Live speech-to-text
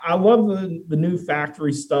I love the new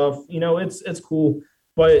factory stuff. It's cool,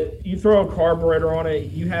 but you throw a carburetor on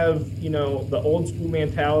it, you have the old school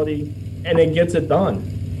mentality, and it gets it done.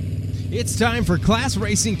 It's time for Class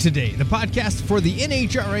Racing Today, the podcast for the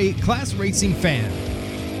NHRA class racing fan.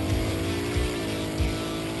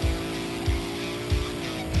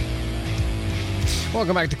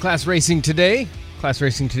 Welcome back to Class Racing Today.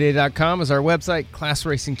 ClassRacingToday.com is our website.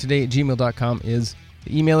 ClassRacingToday@gmail.com is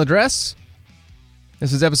the email address.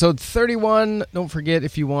 This is episode 31. Don't forget,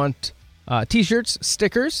 if you want t-shirts,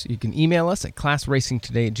 stickers, you can email us at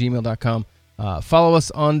ClassRacingToday@gmail.com. Follow us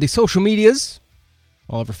on the social medias,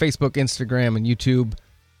 all over Facebook, Instagram, and YouTube.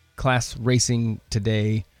 Class Racing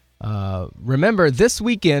Today. Remember, this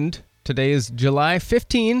weekend, today is July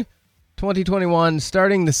 15, 2021,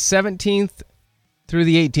 starting the 17th through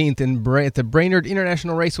the 18th at the Brainerd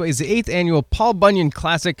International Raceway is the 8th annual Paul Bunyan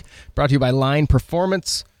Classic, brought to you by Line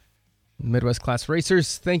Performance. Midwest Class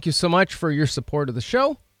Racers, thank you so much for your support of the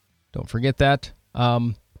show. Don't forget that.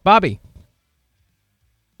 Bobby,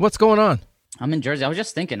 what's going on? I'm in Jersey. I was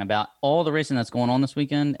just thinking about all the racing that's going on this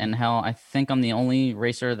weekend and how I think I'm the only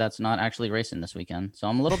racer that's not actually racing this weekend. So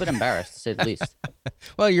I'm a little bit embarrassed, to say the least.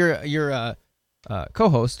 Well, your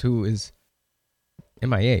co-host, who is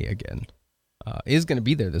MIA again, is going to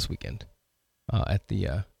be there this weekend at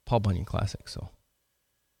the Paul Bunyan Classic. So,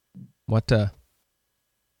 what?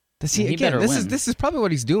 See, he again, better win. This is probably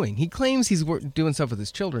what he's doing. He claims he's doing stuff with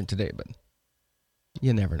his children today, but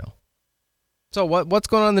you never know. So, what's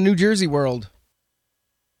going on in the New Jersey world?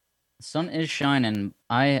 The sun is shining.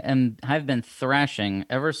 I've been thrashing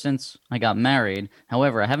ever since I got married.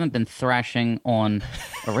 However, I haven't been thrashing on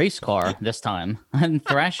a race car this time. I'm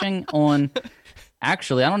thrashing on.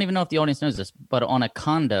 Actually, I don't even know if the audience knows this, but on a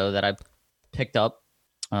condo that I picked up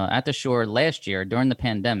at the shore last year during the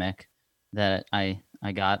pandemic that I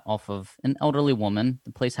got off of an elderly woman.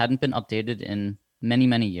 The place hadn't been updated in many,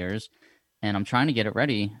 many years, and I'm trying to get it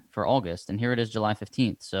ready for August, and here it is July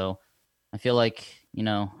 15th. So I feel like,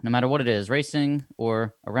 no matter what it is, racing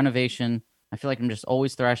or a renovation, I feel like I'm just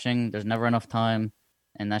always thrashing. There's never enough time,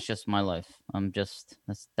 and that's just my life.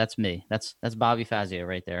 That's me. That's Bobby Fazio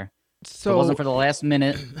right there. So if it wasn't for the last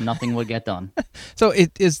minute, nothing would get done. So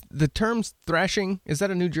it is the term thrashing. Is that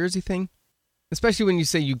a New Jersey thing? Especially when you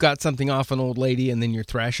say you got something off an old lady and then you're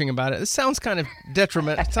thrashing about it. It sounds kind of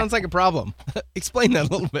detrimental. It sounds like a problem. Explain that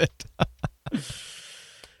a little bit.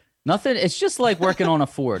 Nothing. It's just like working on a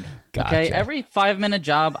Ford. Gotcha. Okay. Every 5-minute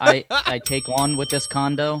job I take on with this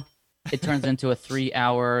condo, it turns into a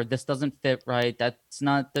 3-hour. This doesn't fit right. That's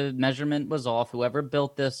not, the measurement was off. Whoever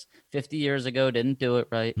built this 50 years ago didn't do it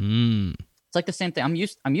right. It's like the same thing. I'm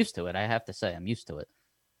used to it. I have to say, I'm used to it.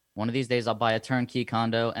 One of these days, I'll buy a turnkey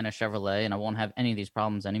condo and a Chevrolet, and I won't have any of these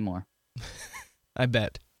problems anymore. I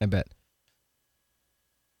bet.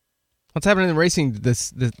 What's happening in the racing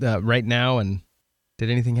this right now, and did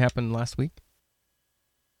anything happen last week?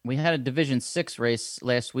 We had a Division 6 race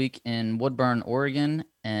last week in Woodburn, Oregon,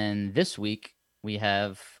 and this week we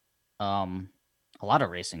have a lot of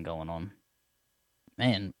racing going on.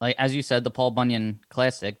 Man, like as you said, the Paul Bunyan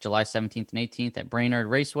Classic, July 17th and 18th at Brainerd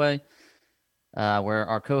Raceway, where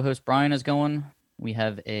our co-host Brian is going. We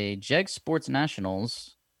have a JEG Sports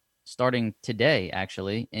Nationals starting today,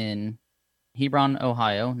 actually, in Hebron,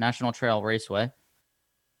 Ohio, National Trail Raceway.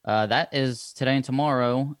 That is today and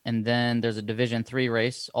tomorrow, and then there's a Division 3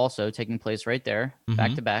 race also taking place right there,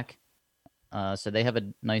 back to back. So they have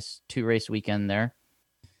a nice 2-race weekend there.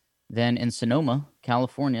 Then in Sonoma,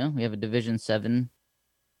 California, we have a Division 7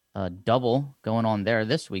 double going on there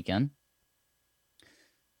this weekend.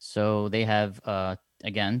 So they have,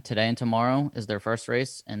 again, today and tomorrow is their first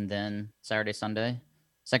race, and then Saturday, Sunday,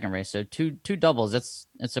 second race. So two doubles.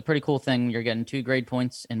 It's a pretty cool thing. You're getting 2 grade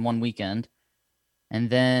points in one weekend. And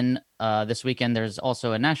then this weekend, there's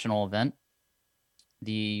also a national event,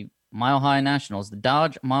 the Mile High Nationals, the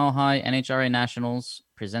Dodge Mile High NHRA Nationals,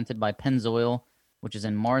 presented by Pennzoil, which is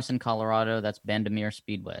in Morrison, Colorado. That's Bandimere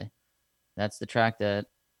Speedway. That's the track that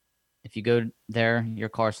if you go there, your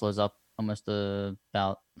car slows up almost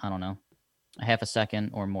about, I don't know, a half a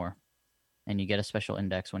second or more. And you get a special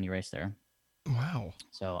index when you race there. Wow.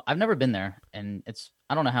 So I've never been there. And it's,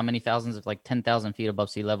 I don't know how many thousands, it's like 10,000 feet above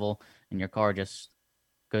sea level. And your car just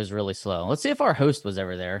goes really slow. Let's see if our host was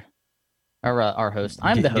ever there. Our host.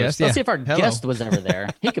 I'm the host. Yes, Let's see if our Hello. guest was ever there.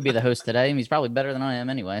 He could be the host today. He's probably better than I am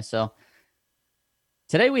anyway. So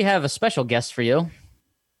today we have a special guest for you.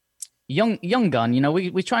 Young gun.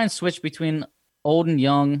 We try and switch between old and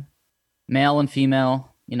young, male and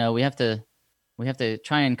female. We have to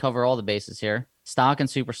try and cover all the bases here. Stock and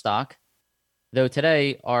super stock. Though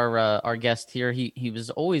today our guest here, he was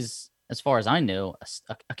always as far as I knew,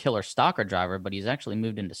 a killer stocker driver, but he's actually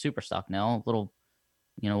moved into super stock now. A little,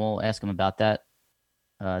 we'll ask him about that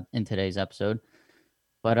in today's episode.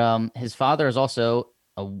 But his father is also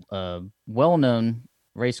a well-known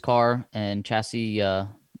race car and chassis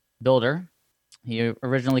builder. He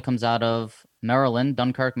originally comes out of Maryland,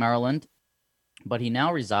 Dunkirk, Maryland, but he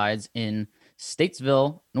now resides in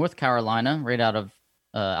Statesville, North Carolina, right out of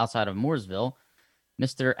outside of Mooresville.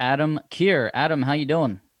 Mr. Adam Keir. Adam, how you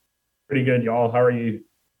doing? Pretty good, y'all. How are you?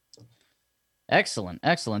 Excellent,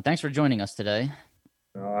 excellent. Thanks for joining us today.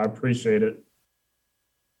 I appreciate it.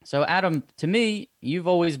 So, Adam, to me, you've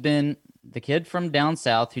always been the kid from down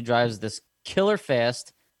south who drives this killer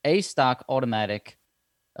fast A-stock automatic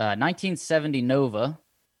 1970 Nova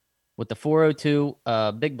with the 402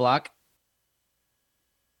 big block.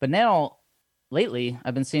 But now, lately,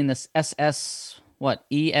 I've been seeing this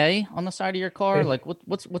EA on the side of your car. Like,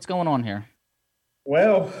 what's going on here?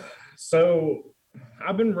 Well, so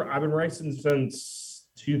I've been racing since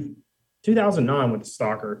 2009 with the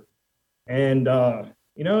Stalker, and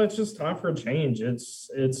it's just time for a change.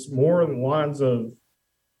 It's more in the lines of,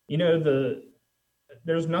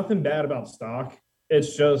 there's nothing bad about stock.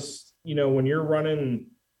 It's just, when you're running,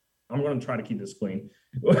 I'm going to try to keep this clean.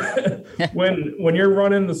 when you're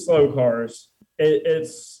running the slow cars,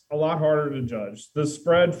 it's a lot harder to judge. The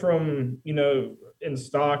spread from, in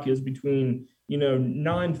stock is between,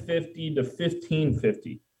 950 to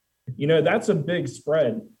 1550. That's a big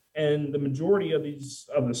spread. And the majority of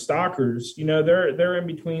the stockers, they're in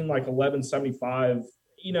between like 1175,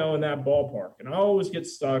 in that ballpark. And I always get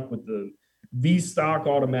stuck with the V stock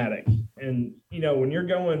automatic. And, when you're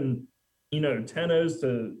going, 10s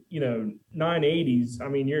to, 980s, I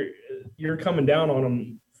mean, you're coming down on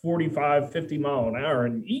them 45, 50 mile an hour,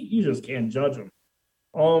 and you just can't judge them.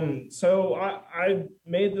 So I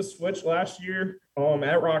made the switch last year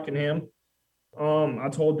at Rockingham. I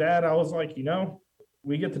told Dad, I was like,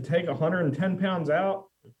 we get to take 110 pounds out.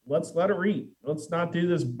 Let's let it eat. Let's not do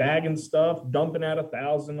this bagging stuff, dumping at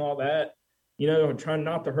 1,000, all that, trying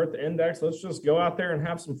not to hurt the index. Let's just go out there and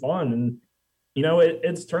have some fun. And,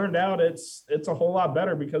 it's turned out it's a whole lot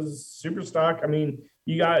better because super stock, I mean,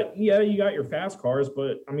 you got your fast cars,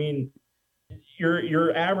 but I mean,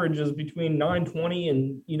 your average is between 920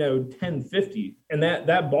 and 1050, and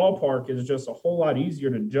that ballpark is just a whole lot easier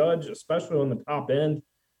to judge, especially on the top end.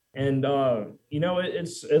 And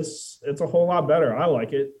it's a whole lot better. I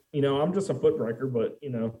like it. I'm just a foot breaker, but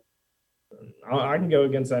I can go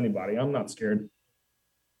against anybody. I'm not scared.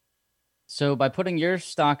 So by putting your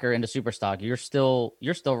stocker into super stock, you're still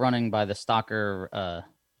running by the stocker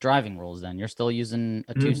driving rules. Then you're still using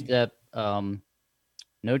a two-step,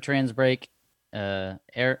 no trans brake, air.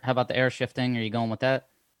 How about the air shifting? Are you going with that?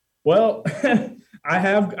 Well, I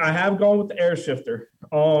have gone with the air shifter,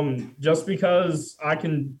 just because I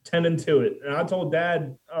can tend into it. And I told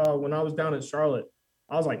Dad when I was down at Charlotte,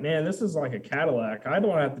 I was like, man, this is like a Cadillac. I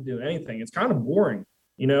don't have to do anything. It's kind of boring,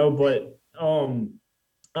 but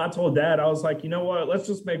I told Dad, I was like, you know what? Let's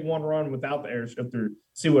just make one run without the air shifter,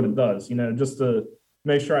 see what it does, just to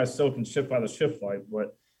make sure I still can shift by the shift light.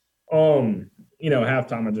 But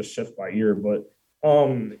halftime I just shift by ear. But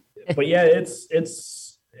yeah, it's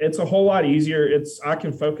a whole lot easier. I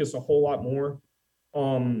can focus a whole lot more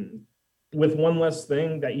with one less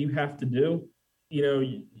thing that you have to do.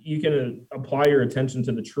 You can apply your attention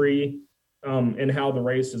to the tree and how the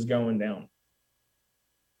race is going down.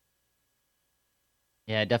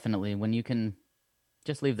 Yeah, definitely. When you can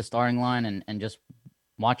just leave the starting line and just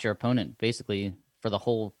watch your opponent basically for the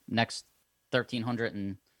whole next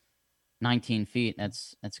 1,319 feet,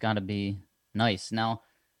 that's got to be nice. Now,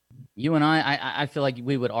 you and I feel like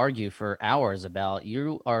we would argue for hours about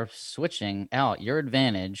you are switching out your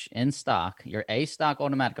advantage in stock, your A stock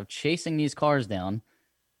automatic of chasing these cars down,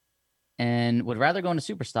 and would rather go into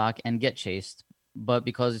super stock and get chased. But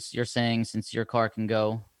because you're saying since your car can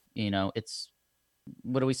go, it's,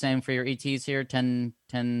 what are we saying for your ETs here? 10,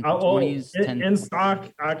 20s? 10... In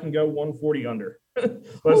stock, I can go 140 under.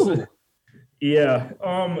 Yeah.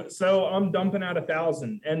 So I'm dumping at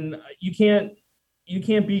 1,000, and you can't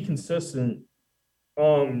be consistent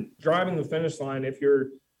driving the finish line if you're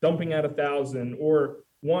dumping at 1,000 or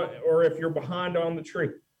if you're behind on the tree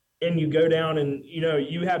and you go down and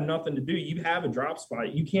you have nothing to do. You have a drop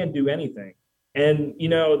spot. You can't do anything. And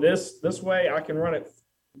this way I can run it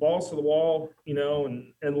balls to the wall,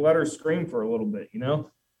 and let her scream for a little bit,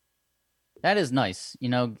 That is nice.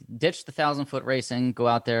 Ditch the 1,000-foot racing, go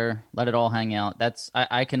out there, let it all hang out.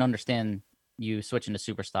 I can understand you switching to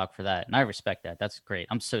super stock for that, and I respect that. That's great.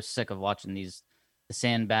 I'm so sick of watching the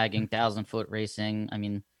sandbagging 1,000-foot racing. I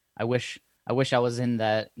mean, I wish I was in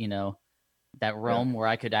that that realm where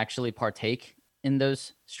I could actually partake in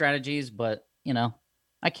those strategies, but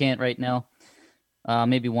I can't right now.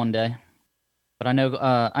 Maybe one day. But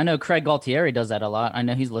I know Craig Galtieri does that a lot. I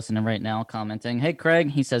know he's listening right now, commenting. Hey, Craig,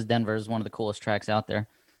 he says Denver is one of the coolest tracks out there.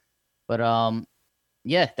 But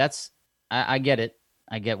yeah, I get it.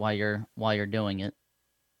 I get why you're doing it.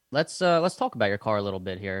 Let's talk about your car a little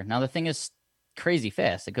bit here. Now the thing is crazy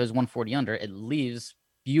fast. It goes 140 under. It leaves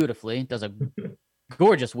beautifully. Does a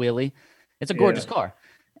gorgeous wheelie. It's a gorgeous car,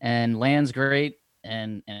 and lands great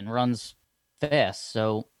and runs fast.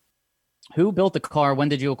 So, who built the car? When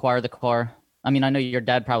did you acquire the car? I mean, I know your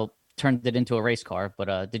dad probably turned it into a race car,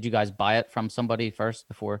 but did you guys buy it from somebody first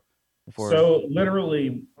before? So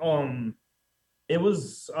literally, it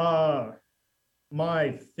was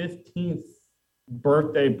my 15th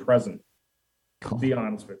birthday present. To be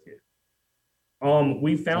honest with you,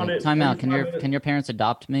 we found it. Time out. Can your parents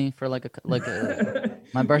adopt me for like a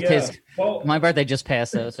my birthday's my birthday just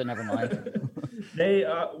passed though, so never mind. They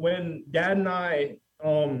when Dad and I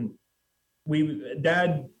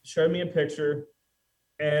Dad showed me a picture,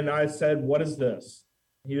 and I said, "What is this?"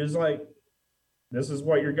 He was like, "This is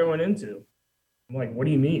what you're going into." I'm like, "What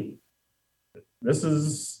do you mean?" This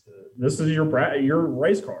is your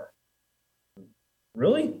race car.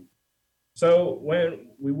 Really? So when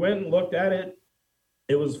we went and looked at it,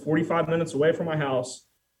 it was 45 minutes away from my house.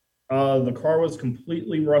 The car was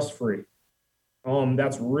completely rust free.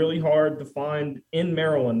 That's really hard to find in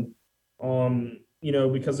Maryland.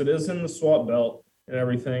 Because it is in the Swap Belt and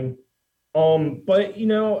everything. But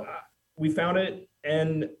we found it,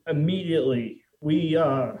 and immediately we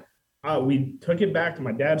took it back to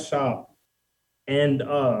my dad's shop, and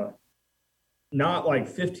not like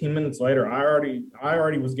 15 minutes later, I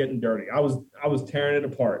already was getting dirty. I was tearing it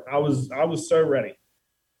apart. I was so ready.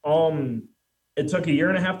 It took a year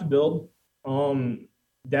and a half to build.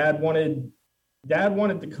 Dad wanted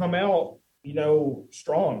to come out,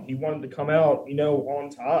 strong. He wanted to come out, on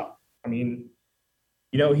top. I mean,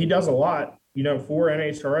 he does a lot, for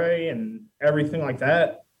NHRA and everything like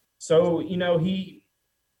that. So, he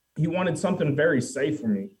wanted something very safe for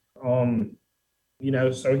me. So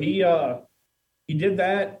he did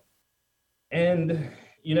that, and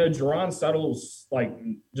Jerron Settles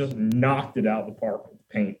just knocked it out of the park with the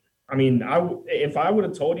paint. I mean, if I would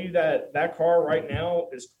have told you that car right now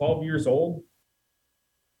is 12 years old,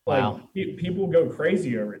 wow, people go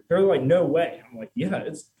crazy over it. They're like, "No way!" I'm like, "Yeah,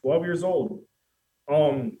 it's 12 years old."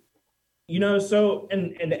 So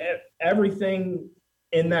and everything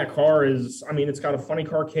in that car is, I mean, it's got a funny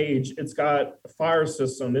car cage, it's got a fire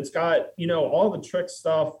system, it's got all the trick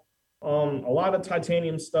stuff, a lot of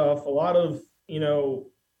titanium stuff, a lot of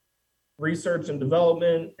research and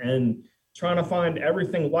development, and trying to find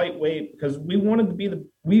everything lightweight, because we wanted to be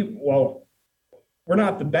we're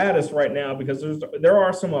not the baddest right now, because there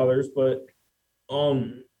are some others, but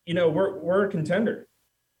we're a contender.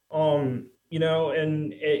 And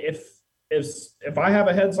if I have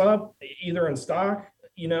a heads up either in stock,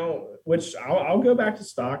 which I'll go back to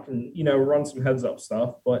stock and run some heads up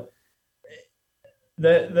stuff, but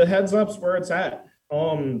the heads up's where it's at.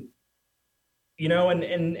 And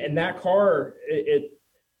that car,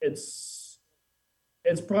 it's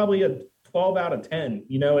probably a 12 out of 10.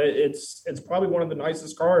 It's probably one of the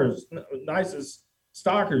nicest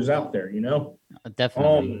stockers out there.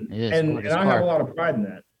 Definitely, and I have a lot of pride in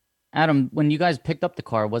that. Adam, when you guys picked up the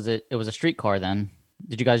car, it was a street car then?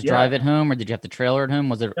 Did you guys drive it home, or did you have to trailer it home?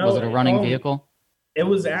 Was it a running vehicle? It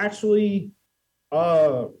was actually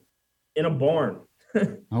in a barn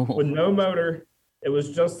with no motor. It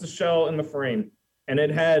was just the shell and the frame, and it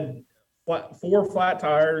had 4 flat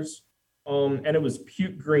tires, and it was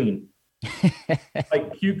puke green,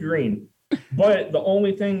 like puke green. But the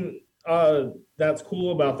only thing that's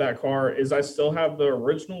cool about that car is I still have the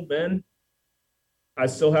original bin, I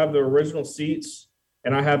still have the original seats,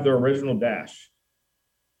 and I have the original dash.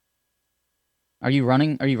 Are you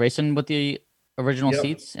racing with the original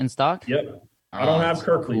seats in stock? Yep. I don't have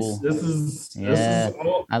Kirkleys. Cool. This is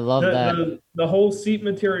all, I love that. The whole seat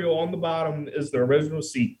material on the bottom is the original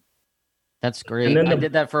seat. That's great. I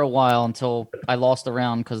did that for a while until I lost the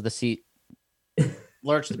round because the seat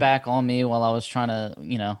lurched back on me while I was trying to,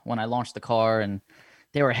 when I launched the car, and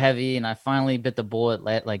they were heavy, and I finally bit the bullet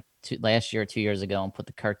last year or 2 years ago and put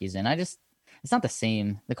the Kirkies in. It's not the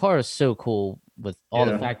same. The car is so cool with all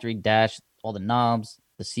the factory dash, all the knobs,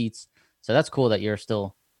 the seats. So that's cool that you're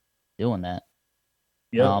still doing that.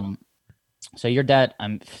 Yeah. So your dad,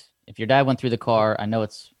 if your dad went through the car, I know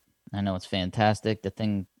it's fantastic. The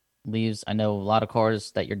thing leaves. I know a lot of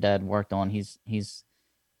cars that your dad worked on. He's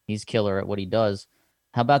killer at what he does.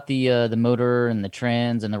 How about the motor and the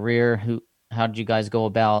trans and the rear? how did you guys go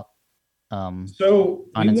about So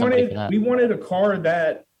finding somebody for that? we wanted a car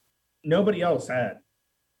that nobody else had.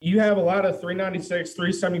 You have a lot of 396,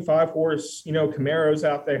 375 horse, Camaros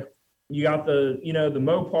out there. You got the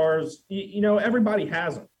Mopars. Everybody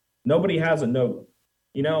has them. Nobody has a Nova.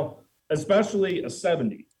 Especially a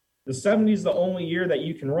 70. The 70 is the only year that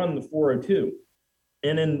you can run the 402.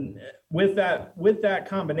 And with that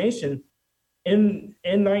combination, in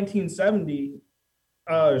 1970,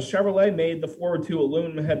 Chevrolet made the 402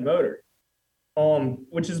 aluminum head motor,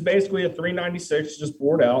 which is basically a 396 just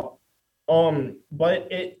bored out. But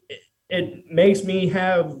it makes me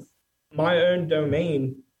have my own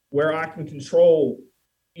domain where I can control,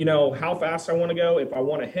 how fast I want to go, if I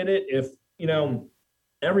want to hit it, if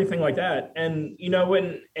everything like that, and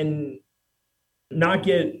and not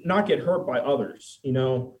get hurt by others.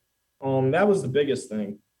 That was the biggest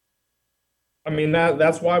thing. I mean,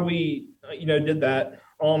 that's why we did that.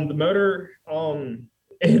 The motor,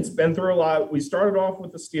 it's been through a lot. We started off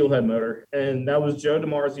with the steelhead motor, and that was Joe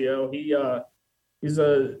DiMarzio. He's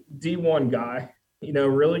a D1 guy,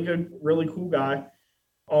 really good, really cool guy.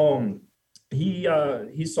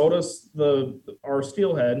 He sold us our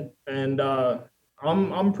steelhead, and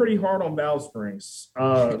I'm pretty hard on valve springs,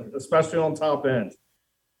 especially on top end.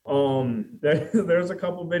 There's a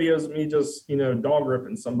couple videos of me just dog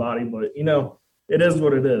ripping somebody, but it is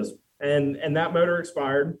what it is. And that motor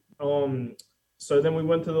expired. So then we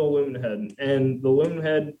went to the aluminum head, and the aluminum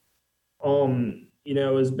head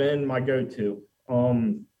has been my go-to.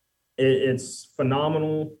 It's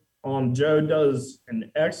phenomenal. Joe does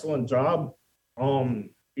an excellent job.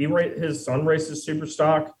 His son races super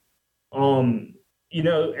stock. And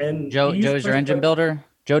Joe's your engine builder.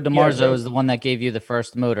 Joe DiMarzio is the one that gave you the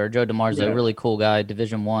first motor. Joe DiMarzio, really cool guy,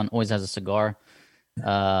 Division I, always has a cigar.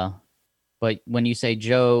 But when you say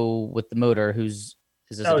Joe with the motor, is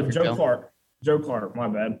this? Oh, Joe Clark. Joe Clark, my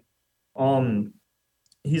bad.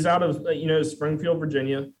 He's out of Springfield,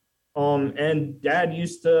 Virginia. And Dad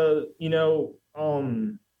used to, he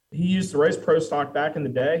used to race pro stock back in the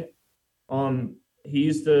day. He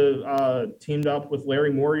used to teamed up with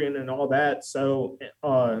Larry Morgan and all that. So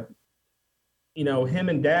him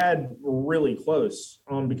and Dad were really close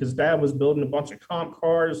because Dad was building a bunch of comp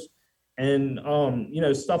cars and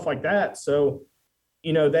stuff like that. So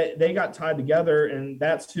they got tied together, and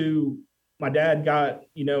that's who my dad got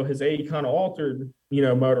his A kind of altered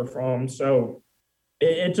motor from. So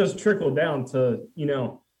it just trickled down to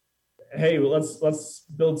hey, let's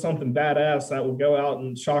build something badass that will go out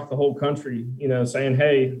and shock the whole country, saying,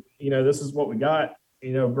 hey, this is what we got,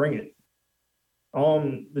 bring it.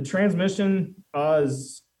 The transmission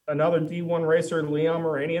is another D1 racer, Leon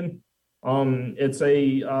Moranian. It's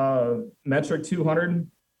a metric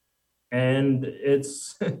 200, and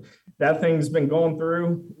it's that thing's been going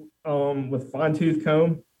through with fine tooth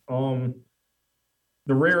comb.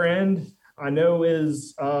 The rear end I know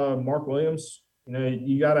is Mark Williams.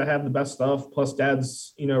 You got to have the best stuff. Plus,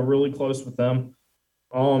 Dad's really close with them.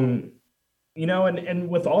 And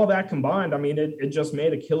with all that combined, I mean, it just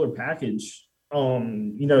made a killer package.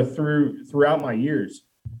 Throughout my years.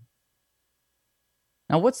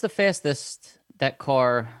 Now, what's the fastest that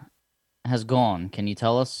car has gone? Can you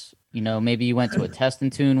tell us? Maybe you went to a test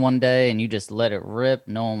and tune one day and you just let it rip.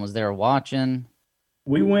 No one was there watching.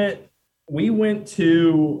 We went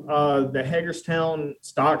to the Hagerstown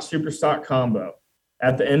stock super stock combo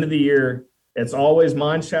at the end of the year. It's always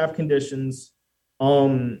mine shaft conditions.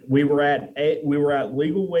 We were at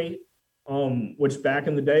legal weight, which back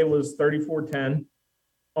in the day was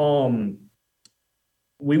 3410.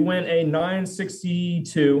 We went a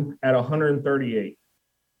 962 at 138.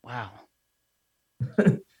 Wow.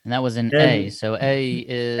 And that was an A. So A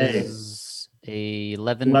is a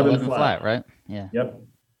 11 flat, right? Yeah. Yep.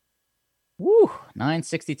 Woo,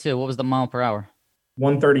 962. What was the mile per hour?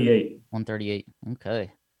 138. 138.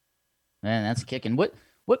 Okay. Man, that's kicking. What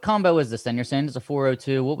combo is this then? You're saying it's a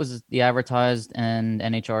 402. What was the advertised and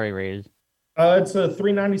NHRA rated? It's a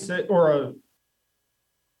 396 or a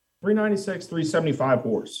 396, 375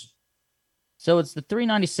 horse. So it's the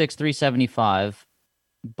 396, 375,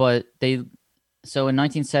 but so in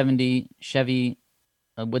 1970, Chevy,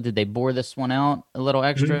 what did they bore this one out a little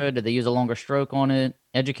extra? Mm-hmm. Did they use a longer stroke on it?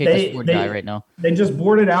 Educate this Ford guy right now. They just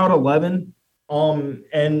bored it out 11. And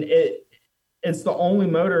it's the only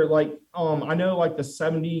motor I know like the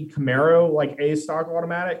 70 Camaro, like A stock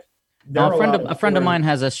automatic. A friend of mine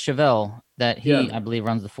has a Chevelle that I believe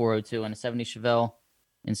runs the 402 and a 70 Chevelle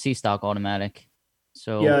in C stock automatic.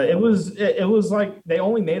 So yeah, it was like they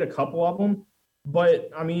only made a couple of them, but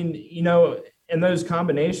I mean, in those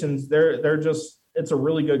combinations, they're just, it's a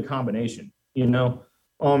really good combination,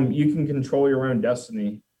 you can control your own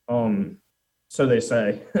destiny. So they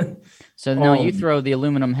say. So now you Um, throw the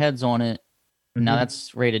aluminum heads on it. Now mhm.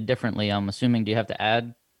 that's rated differently. I'm assuming. Do you have to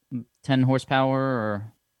add 10 horsepower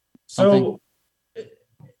or something? So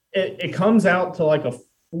it comes out to like a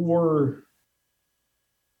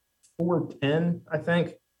 410, I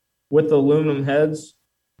think, with the aluminum heads.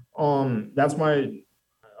 That's my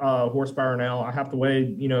horsepower now. I have to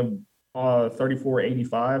weigh,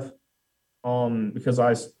 3485. Because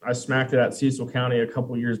I smacked it at Cecil County a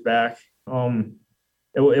couple years back.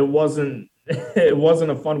 It wasn't it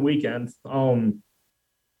wasn't a fun weekend. Going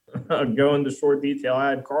to short detail, I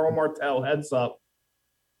had Carl Martel heads up.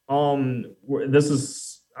 This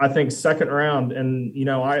is, I think, second round, and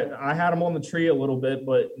I had him on the tree a little bit,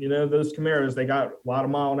 but those Camaros, they got a lot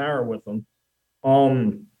of mile an hour with them.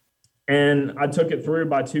 Um, and I took it through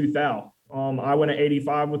by 2 thou. I went at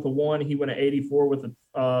 85 with a one. He went at 84 with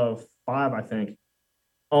a five, I think.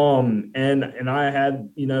 And I had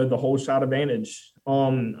the whole shot advantage.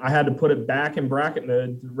 I had to put it back in bracket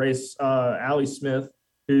mode to race Allie Smith,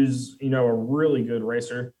 who's a really good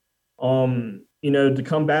racer. To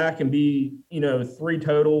come back and be three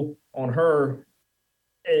total on her,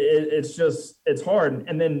 it's hard.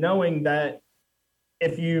 And then knowing that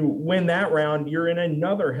if you win that round, you're in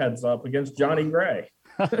another heads up against Johnny Gray.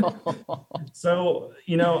 So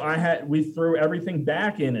we threw everything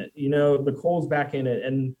back in it, the coals back in it.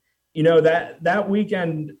 And that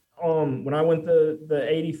weekend, when I went the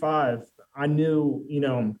 85, I knew,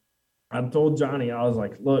 I told Johnny, I was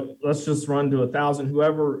like, look, let's just run to 1,000.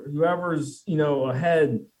 Whoever's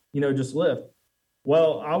ahead, just lift.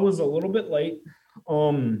 Well, I was a little bit late,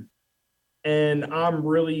 and I'm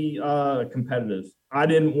really competitive. I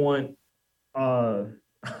didn't want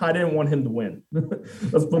him to win.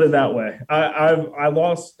 Let's put it that way. I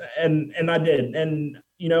lost, and I did, and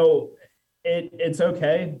it's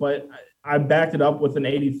okay, but I backed it up with an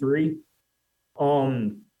 83.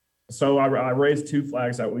 So I raised two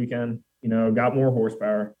flags that weekend. Got more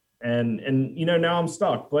horsepower, and now I'm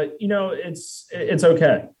stuck. But it's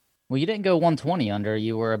okay. Well, you didn't go 120 under.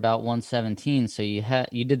 You were about 117, so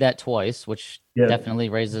you did that twice, which definitely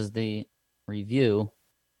raises the review.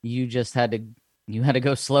 You just had to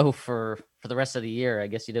go slow for the rest of the year. I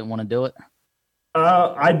guess you didn't want to do it.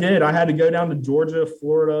 I did. I had to go down to Georgia,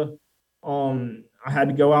 Florida. I had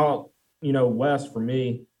to go out, west for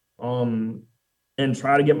me, and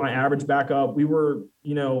try to get my average back up. We were,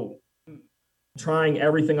 trying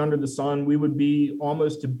everything under the sun. We would be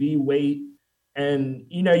almost to B weight, and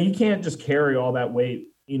you can't just carry all that weight,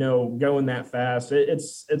 going that fast.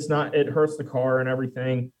 It's not. It hurts the car and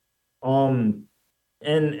everything. And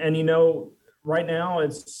right now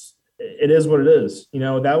it is what it is.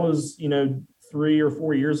 That was 3 or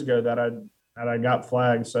 4 years ago that I got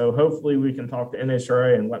flagged. So hopefully we can talk to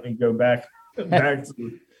NHRA and let me go back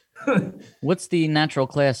to. What's the natural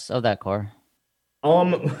class of that car?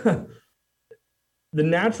 The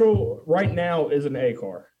natural right now is an A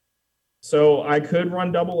car. So I could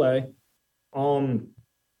run double A,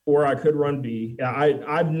 or I could run B. Yeah,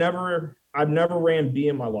 I've never ran B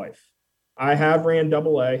in my life. I have ran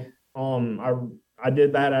double A. I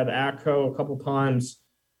did that at ACCO a couple times.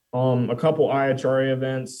 A couple IHRA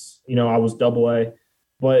events, I was double A.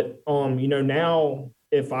 But now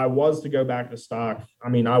if I was to go back to stock,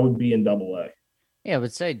 I would be in double A. Yeah, I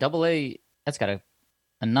would say double A, that's got a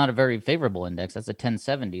not a very favorable index. That's a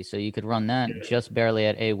 1070. So you could run that just barely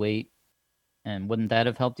at A weight. And wouldn't that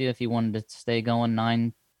have helped you if you wanted to stay going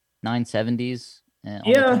 970s?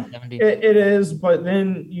 Yeah, it is. But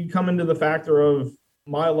then you come into the factor of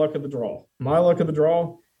my luck of the draw. My luck of the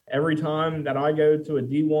draw, every time that I go to a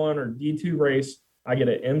D1 or D2 race, I get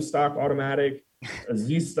an M stock automatic, a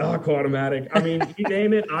Z stock automatic. You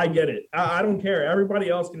name it, I get it. I don't care.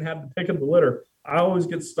 Everybody else can have the pick of the litter. I always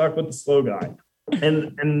get stuck with the slow guy.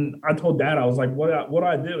 And I told Dad, I was like, what do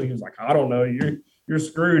I do? He was like, I don't know. You're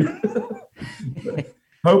screwed.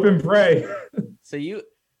 Hope and pray. So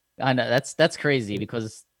I know that's crazy,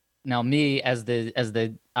 because now me as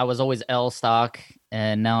the I was always L stock,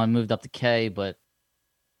 and now I moved up to K, but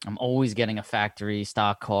I'm always getting a factory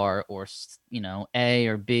stock car or A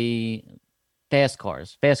or B fast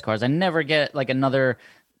cars. I never get like another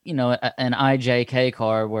an IJK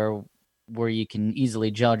car where you can easily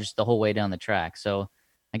judge the whole way down the track. So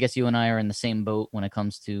I guess you and I are in the same boat when it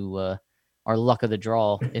comes to our luck of the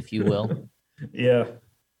draw, if you will. Yeah.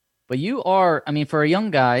 But you are, for a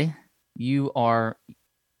young guy, you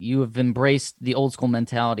have embraced the old school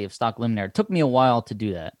mentality of stock luminaire. It took me a while to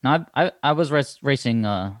do that. Now, I was racing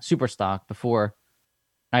super stock before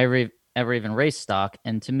I ever even raced stock.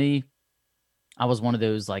 And to me, I was one of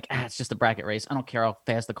those like, it's just a bracket race. I don't care how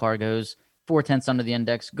fast the car goes. 4/10 under the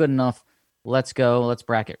index, good enough. Let's go. Let's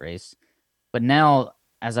bracket race. But now,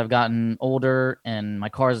 as I've gotten older and my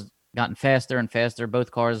car's gotten faster and faster,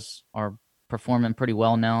 both cars are performing pretty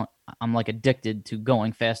well now. I'm like addicted to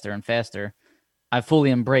going faster and faster. I've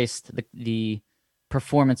fully embraced the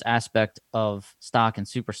performance aspect of stock and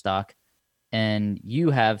super stock, and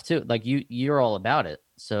you have too. Like you're all about it.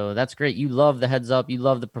 So that's great. You love the heads up. You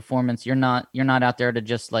love the performance. You're not out there to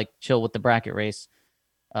just like chill with the bracket race.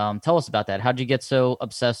 Tell us about that. How'd you get so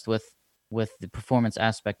obsessed with the performance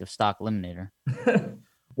aspect of Stock Eliminator?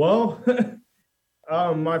 Well, it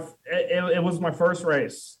was my first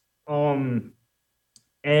race,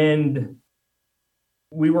 and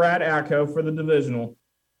we were at ACO for the divisional,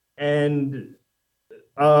 and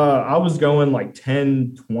I was going like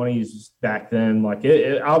 10-20s back then. Like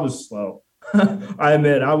I was slow. I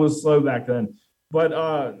admit I was slow back then, but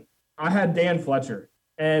I had Dan Fletcher,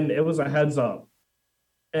 and it was a heads up,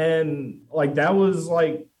 and like that was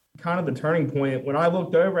like kind of the turning point when I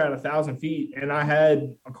looked over at 1,000 feet and I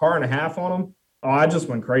had a car and a half on him. Oh, I just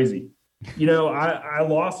went crazy. I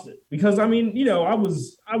lost it because I mean, I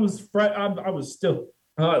was still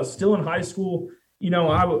in high school.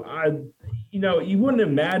 You wouldn't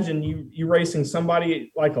imagine you racing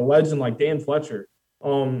somebody like a legend like Dan Fletcher,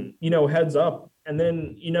 heads up, and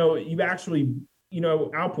then you actually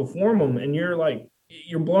outperform them, and you're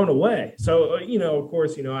blown away. So of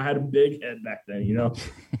course, I had a big head back then.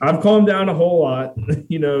 I've calmed down a whole lot, but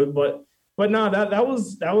no, that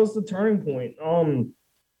was the turning point.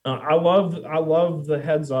 I love the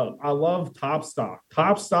heads up. I love top stock.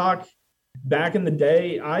 Top stock back in the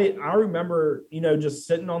day, I remember, just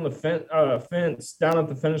sitting on the fence down at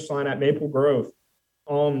the finish line at Maple Grove,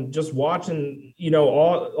 just watching,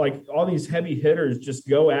 all these heavy hitters just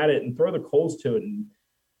go at it and throw the coals to it. And,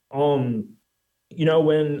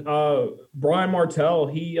 when Brian Martell,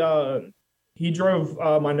 he drove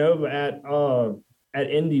my Nova at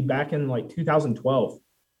Indy back in like 2012.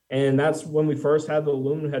 And that's when we first had the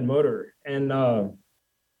aluminum head motor. And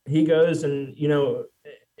he goes and,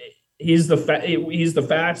 he's the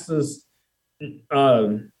fastest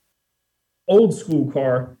old school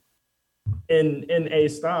car in A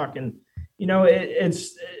stock, and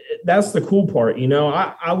that's the cool part.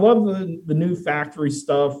 I love the new factory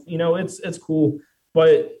stuff. It's cool,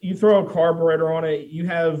 but you throw a carburetor on it, you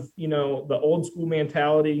have the old school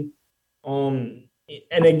mentality, and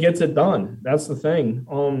it gets it done. That's the thing.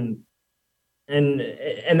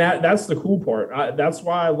 And that's the cool part. That's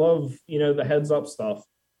why I love the heads up stuff.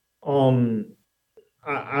 I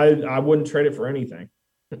wouldn't trade it for anything.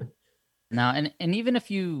 Now, and even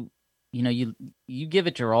if you give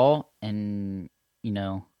it your all, and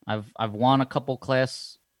I've won a couple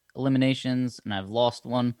class eliminations and I've lost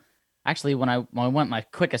one. Actually, when I went my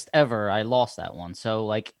quickest ever, I lost that one. So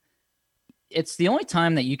like, it's the only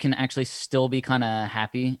time that you can actually still be kind of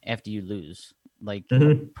happy after you lose. Like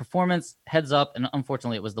performance, heads up, and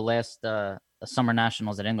unfortunately, it was the last summer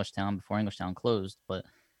nationals at Englishtown before Englishtown closed, but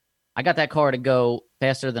I got that car to go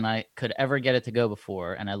faster than I could ever get it to go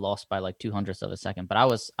before, and I lost by like 200ths of a second. But I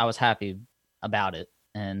was happy about it,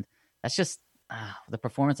 and that's just the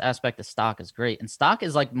performance aspect of stock is great. And stock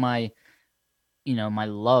is like my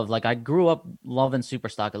love. Like I grew up loving super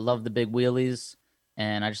stock. I love the big wheelies,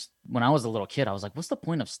 and when I was a little kid, I was like, "What's the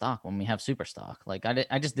point of stock when we have super stock?" Like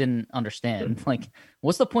I just didn't understand. Like,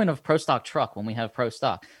 what's the point of pro stock truck when we have pro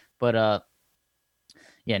stock? But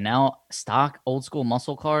yeah, now stock old school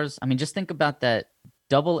muscle cars. I mean, just think about that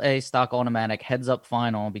AA stock automatic heads up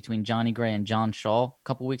final between Johnny Gray and John Shaw a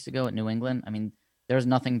couple weeks ago at New England. I mean, there's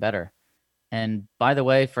nothing better. And by the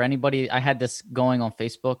way, for anybody, I had this going on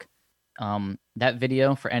Facebook. That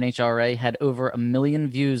video for NHRA had over 1 million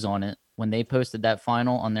views on it when they posted that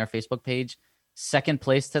final on their Facebook page. Second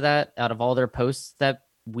place to that out of all their posts that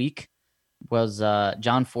week was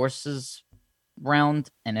John Force's round,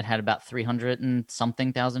 and it had about 300 and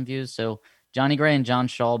something thousand views. So Johnny Gray and John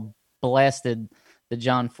Shaw blasted the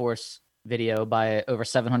John Force video by over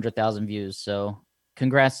 700,000 views. So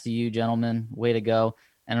congrats to you, gentlemen. Way to go.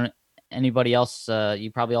 And anybody else, you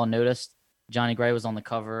probably all noticed, Johnny Gray was on the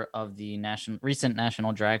cover of the recent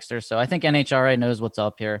National Dragster. So I think NHRA knows what's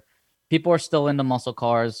up here. People are still into muscle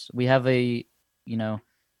cars. We have we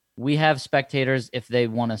have spectators if they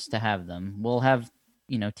want us to have them. We'll have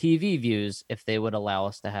TV views if they would allow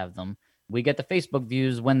us to have them. We get the Facebook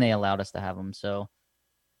views when they allowed us to have them. So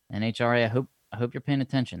NHRA, I hope you're paying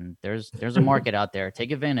attention. There's a market out there.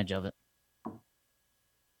 Take advantage of it.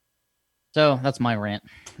 So that's my rant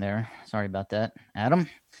there. Sorry about that, Adam.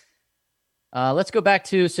 Let's go back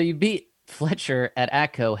to, so you beat Fletcher at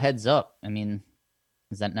Atco, heads up. I mean,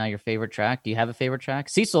 is that now your favorite track? Do you have a favorite track?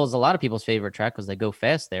 Cecil is a lot of people's favorite track because they go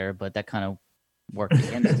fast there, but that kind of worked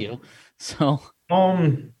against you. So,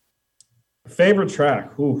 favorite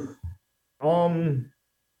track. Ooh.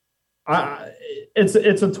 It's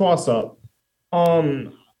a toss up.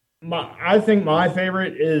 I think my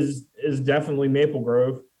favorite is definitely Maple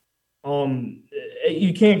Grove.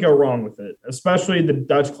 You can't go wrong with it, especially the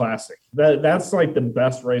Dutch Classic. That's like the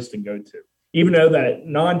best race to go to. Even though that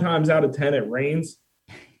 9 times out of 10 it rains,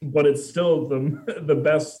 but it's still the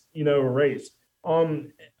best, race.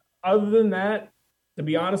 Other than that, to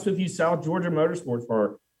be honest with you, South Georgia Motorsports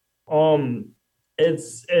Park,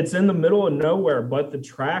 it's in the middle of nowhere, but the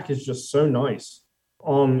track is just so nice.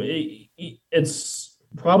 It's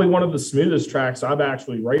probably one of the smoothest tracks I've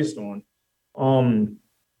actually raced on. And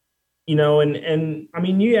I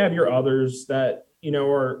mean, you have your others that,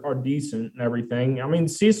 are decent and everything. I mean,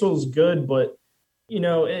 Cecil's good, but,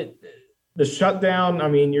 the shutdown, I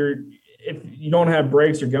mean, if you don't have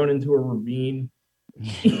brakes, you're going into a ravine,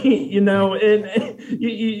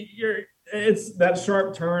 it's that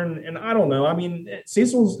sharp turn. And I don't know. I mean,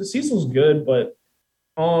 Cecil's good, but,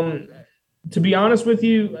 to be honest with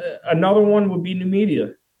you, another one would be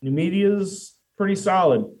Numidia. Numedia's pretty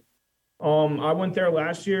solid. I went there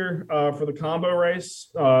last year for the combo race,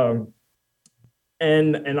 and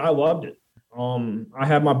I loved it. I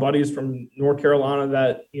had my buddies from North Carolina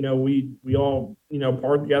that we all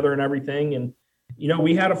parred together and everything, and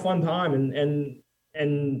we had a fun time, and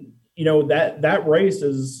that race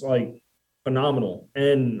is like phenomenal,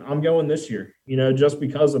 and I'm going this year, just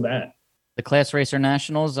because of that. The Class Racer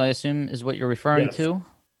Nationals, I assume, is what you're referring to.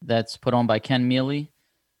 That's put on by Ken Mealy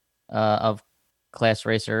of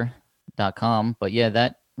ClassRacer.com. But yeah,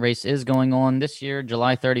 that race is going on this year,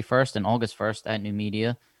 July 31st and August 1st at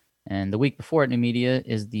Numidia. And the week before at Numidia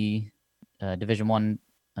is the Division One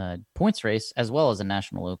points race as well as a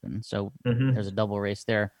National Open. So there's a double race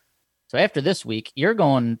there. So after this week, you're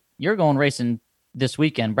going racing this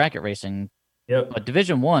weekend, bracket racing. Yep. But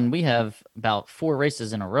Division One, we have about 4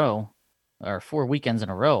 races in a row. Or 4 weekends in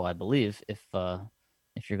a row, I believe, if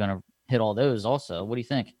you're going to hit all those also. What do you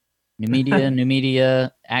think?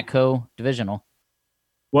 Numidia, Atco, Divisional.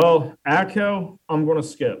 Well, Atco, I'm going to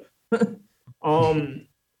skip.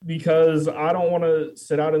 Because I don't want to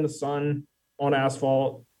sit out in the sun on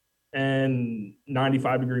asphalt and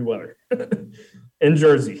 95-degree weather in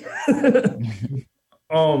Jersey.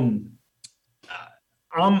 I'm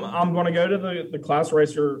going to go to the Class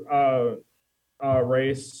Racer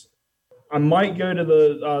race. I might go to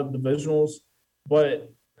the divisionals,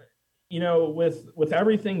 but with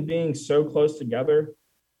everything being so close together,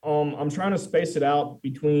 I'm trying to space it out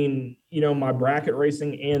between my bracket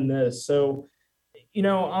racing and this. So,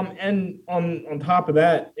 and on top of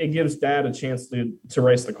that, it gives Dad a chance to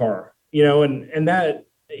race the car. And that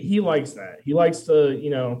he likes that. He likes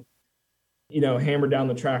to hammer down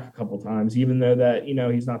the track a couple times, even though that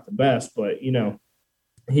he's not the best, but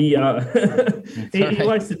he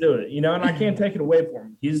likes to do it, and I can't take it away from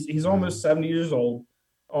him. He's almost 70 years old,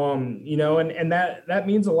 and that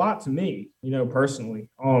means a lot to me, personally.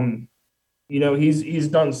 He's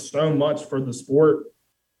done so much for the sport,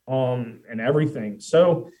 and everything.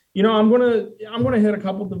 So, I'm gonna hit a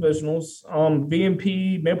couple divisionals,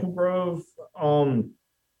 VMP, Maple Grove, I'm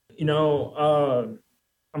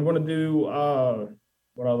gonna do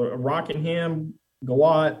what other Rockingham,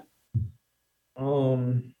 Galat. I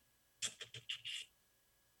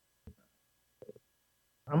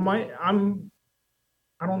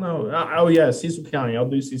don't know. Cecil County. I'll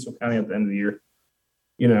do Cecil County at the end of the year.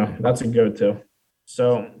 That's a go-to.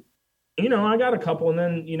 So, I got a couple, and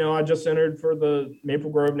then, I just entered for the Maple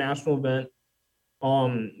Grove National event.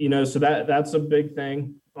 So that's a big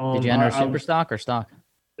thing. Did you enter super stock or stock?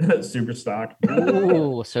 Super stock.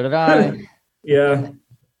 Ooh, so did I. Yeah.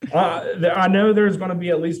 I know there's going to be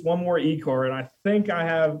at least one more E-car, and I think I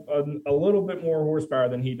have a little bit more horsepower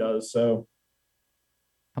than he does. So,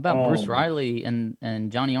 how about Bruce Riley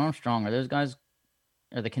and Johnny Armstrong? Are those guys?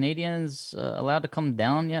 Are the Canadians allowed to come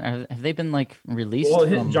down yet? Have they been released?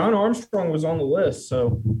 Well, John Armstrong was on the list,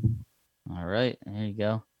 so. All right, there you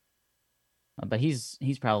go. But he's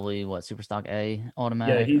probably Super Stock A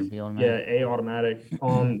automatic? Yeah, B automatic? A automatic.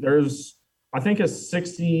 There's I think a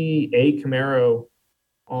 '68 Camaro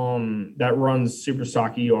that runs Super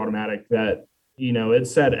Stock E automatic that it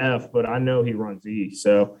said F, but I know he runs E,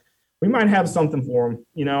 so we might have something for him.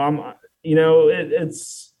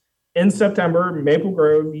 It's in September, Maple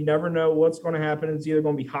Grove. You never know what's going to happen. It's either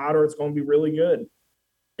going to be hot or it's going to be really good.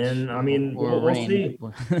 And I mean, we'll see.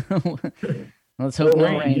 Let's hope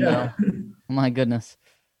no rain, though. Oh, my goodness.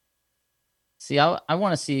 See, I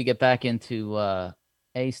want to see you get back into A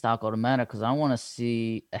stock automatic because I want to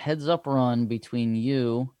see a heads up run between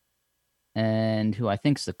you and who I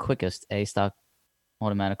think is the quickest A stock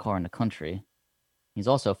automatic car in the country. He's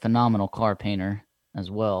also a phenomenal car painter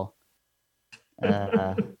as well.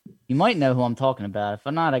 You might know who I'm talking about. If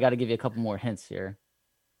not, I got to give you a couple more hints here.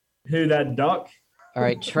 Who, that duck? All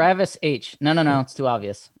right, Travis H. No, it's too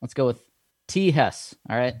obvious. Let's go with T. Hess.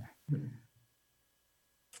 All right.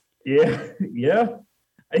 Yeah.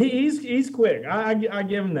 He's quick. I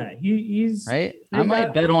give him that. He's right. I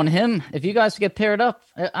might bet on him if you guys get paired up.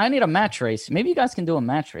 I need a match race. Maybe you guys can do a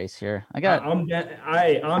match race here. I'm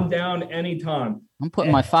down anytime. I'm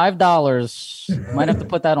putting my $5. Might have to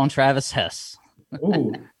put that on Travis Hess.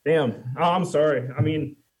 Ooh, damn. Oh, I'm sorry. I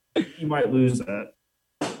mean, you might lose that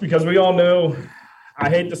because we all know. I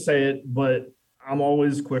hate to say it, but I'm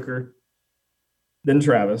always quicker than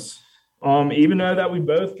Travis. Even though that we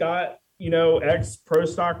both got, ex pro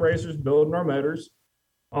stock racers building our motors.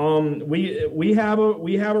 We have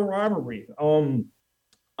a rivalry.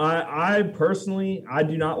 I personally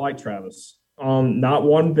do not like Travis. Not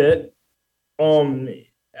one bit.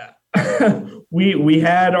 We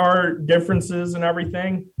had our differences and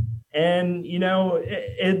everything, and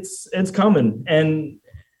it's coming. And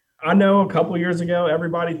I know a couple years ago,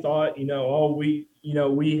 everybody thought, I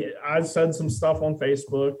said some stuff on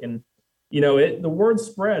Facebook, and the word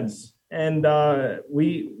spreads, and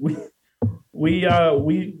we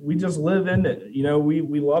just live in it.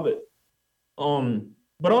 We love it.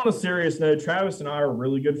 But on a serious note, Travis and I are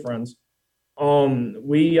really good friends.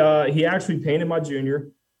 He actually painted my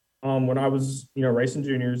junior when I was racing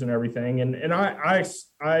juniors and everything, and I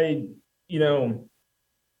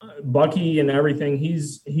Bucky and everything,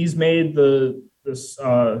 he's made the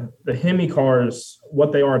Hemi cars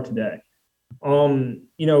what they are today.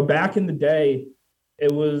 Back in the day,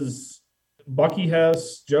 it was Bucky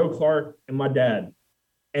Hess, Joe Clark, and my dad,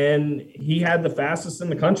 and he had the fastest in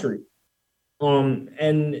the country. And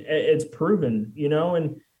it's proven,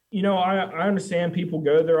 I understand people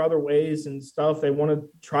go their other ways and stuff. They want to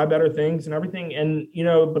try better things and everything, and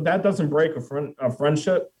but that doesn't break a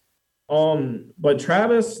friendship. But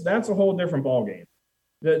Travis, that's a whole different ballgame.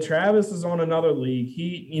 That Travis is on another league.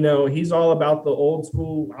 He's all about the old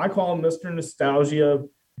school. I call him Mr. Nostalgia.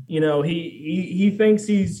 He thinks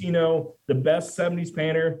he's, the best 70s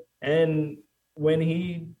painter. And when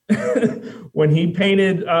he when he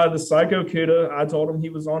painted the Psycho Cuda, I told him he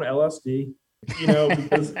was on LSD.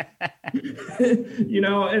 Because and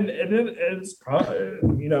it's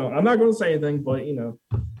I'm not going to say anything, but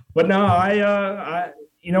no, I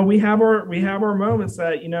we have our moments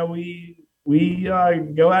that we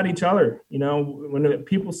go at each other. When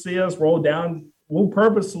people see us roll down, we'll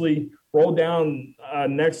purposely roll down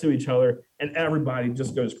next to each other, and everybody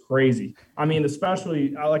just goes crazy. I mean,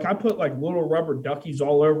 especially I put little rubber duckies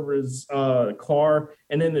all over his car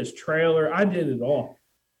and in his trailer. I did it all.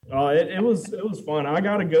 It was fun. I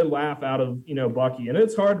got a good laugh out of Bucky, and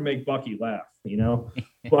it's hard to make Bucky laugh,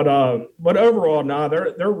 but overall,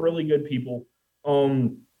 they're really good people.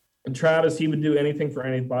 Travis, he would do anything for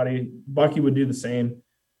anybody. Bucky would do the same.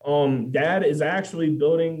 Dad is actually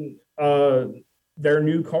building their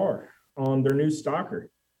new car, their new stalker.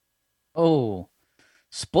 Oh,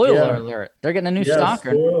 spoiler alert! They're getting a new stalker.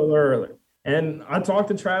 Spoiler alert! And I talked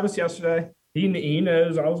to Travis yesterday. He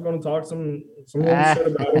knows I was going to talk some shit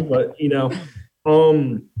about him, but he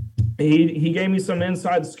gave me some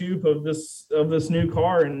inside scoop of this new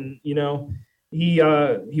car, and he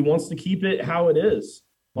wants to keep it how it is.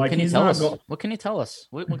 What can you tell us? What kind of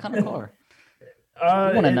car?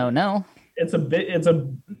 I want to know now. It's of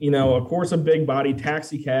course a big body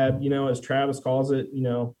taxi cab, as Travis calls it.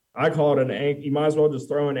 I call it an anchor. You might as well just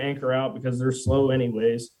throw an anchor out because they're slow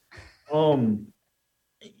anyways.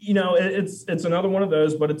 It's another one of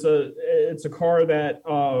those, but it's a car that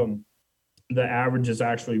the average is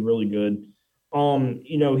actually really good.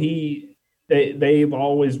 They've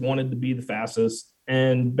always wanted to be the fastest,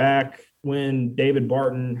 and back when David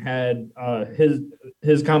Barton had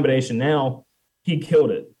his combination, now he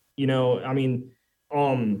killed it. In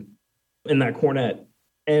that Corvette,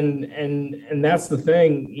 and that's the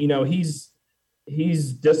thing.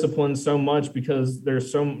 He's disciplined so much because there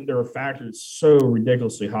are factors so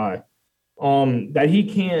ridiculously high that he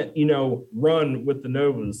can't run with the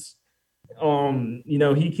Novas.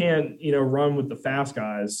 He can't run with the fast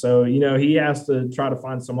guys, so he has to try to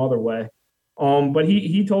find some other way. But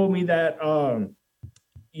he told me that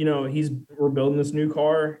we're building this new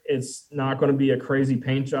car. It's not going to be a crazy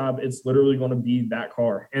paint job. It's literally going to be that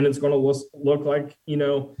car, and it's going to look like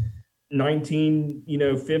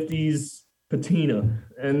 1950s patina,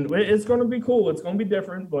 and it's going to be cool. It's going to be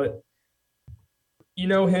different, but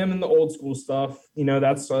him and the old school stuff.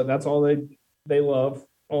 That's all they love.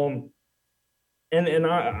 And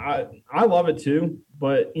I love it too,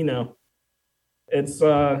 but it's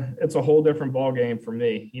a whole different ball game for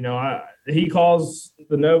me. He calls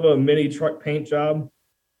the Nova a mini truck paint job.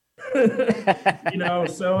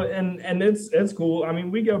 So and it's cool. I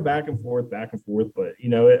mean, we go back and forth, but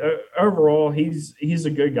overall he's a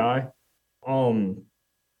good guy. And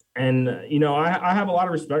I have a lot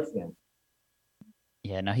of respect for him.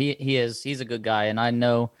 Yeah, no, he's a good guy, and I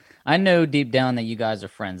know deep down that you guys are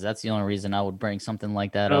friends. That's the only reason I would bring something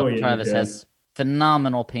like that up. Yeah, Travis has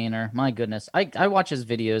phenomenal painter. My goodness. I watch his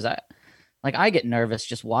videos. I get nervous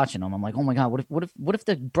just watching them. I'm like, oh my God, what if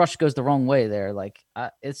the brush goes the wrong way there? Like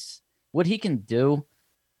it's what he can do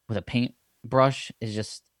with a paint brush is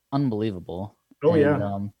just unbelievable. Oh,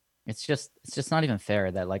 yeah. It's just not even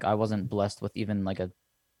fair that like I wasn't blessed with even like a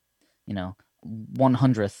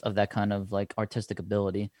 1/100th of that kind of like artistic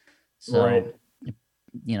ability. So right.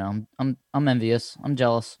 I'm envious. I'm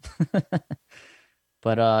jealous.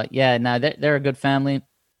 But yeah, no, they're a good family.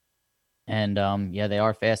 And yeah, they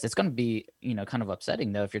are fast. It's going to be, kind of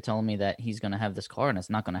upsetting though if you're telling me that he's going to have this car and it's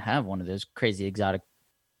not going to have one of those crazy exotic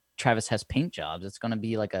Travis Hess paint jobs. It's going to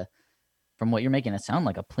be like from what you're making it sound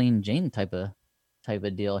like a plain Jane type of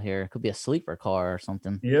deal here. It could be a sleeper car or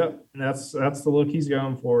something. Yeah, that's the look he's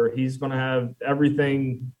going for. He's going to have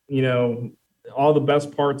everything, all the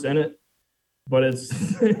best parts in it, but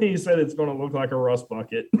he said it's going to look like a rust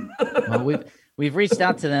bucket. Well, we've reached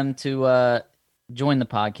out to them to join the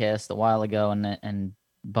podcast a while ago, and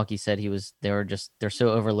Bucky said they're so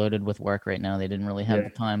overloaded with work right now they didn't really have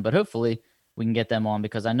the time, but hopefully we can get them on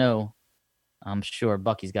because I'm sure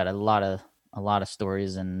Bucky's got a lot of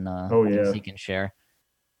stories and things he can share.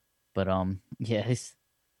 But yeah,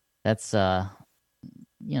 that's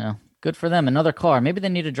good for them. Another car. Maybe they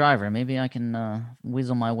need a driver. Maybe I can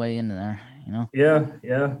weasel my way into there. Yeah.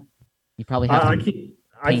 You probably have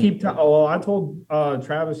I told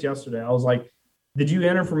Travis yesterday. I was like, "Did you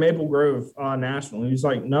enter for Maple Grove National?" He was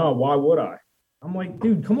like, "No. Why would I?" I'm like,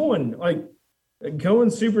 "Dude, come on! Like, go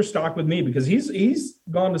in super stock with me because he's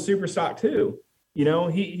gone to super stock too."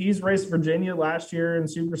 He's raced Virginia last year in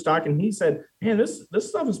super stock, and he said, "Man, this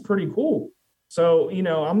stuff is pretty cool." So,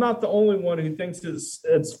 I'm not the only one who thinks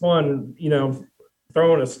it's fun,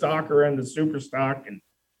 throwing a stalker into super stock and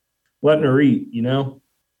letting her eat,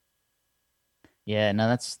 Yeah, no,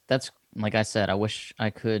 that's like I said, I wish I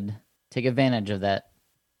could take advantage of that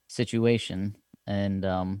situation. And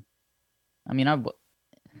I mean,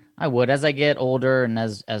 I would as I get older and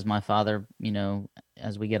as my father,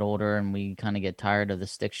 as we get older and we kind of get tired of the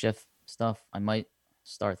stick shift stuff, I might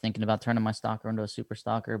start thinking about turning my stalker into a super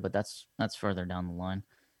stalker, but that's further down the line.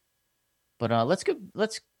 But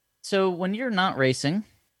so when you're not racing,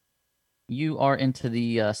 you are into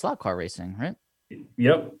the slot car racing, right?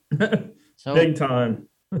 Yep. So big time.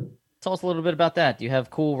 Tell us a little bit about that. Do you have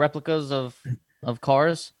cool replicas of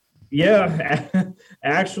cars? Yeah,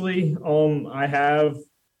 actually, I have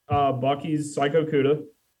Bucky's Psycho Cuda.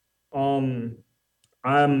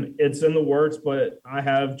 It's in the works, but I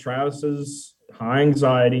have Travis's High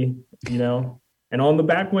Anxiety, and on the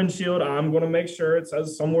back windshield, I'm going to make sure it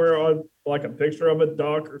says somewhere like a picture of a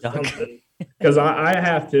duck or something because I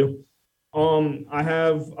have to. I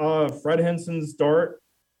have Fred Henson's Dart,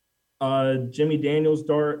 Jimmy Daniels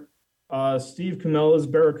Dart, Steve Camella's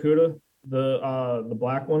Barracuda, the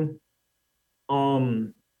black one.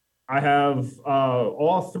 I have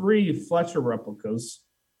all three Fletcher replicas.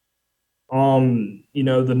 The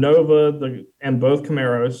Nova, and both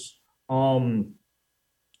Camaros.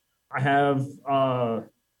 I have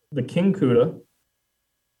the King Cuda.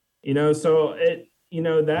 So it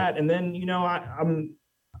that, and then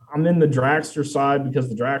I'm in the dragster side because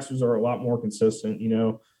the dragsters are a lot more consistent.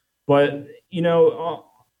 But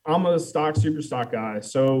I'm a super stock guy.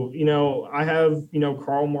 So, I have,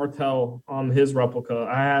 Carl Martel his replica.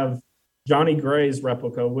 I have Johnny Gray's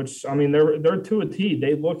replica, which, I mean, they're to a T.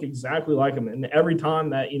 They look exactly like him. And every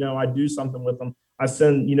time that, I do something with them, I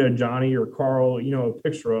send, Johnny or Carl, a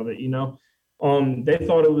picture of it, they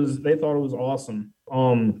thought it was awesome.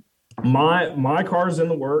 My car's in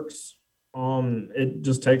the works. It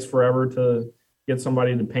just takes forever to get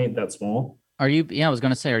somebody to paint that small. I was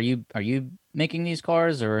going to say, are you making these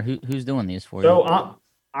cars or who's doing these for you? So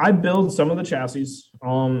I build some of the chassis,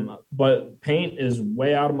 but paint is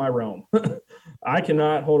way out of my realm. I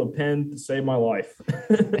cannot hold a pen to save my life.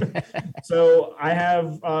 So I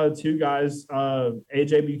have two guys,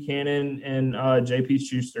 AJ Buchanan and JP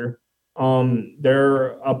Schuster.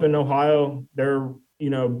 They're up in Ohio. They're,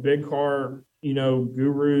 big car,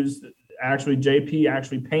 gurus. Actually, JP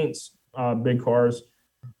actually paints big cars.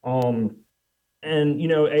 Um, and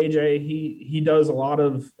AJ, he does a lot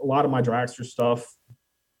of my dragster stuff.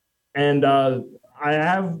 And I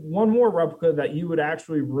have one more replica that you would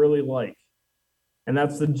actually really like, and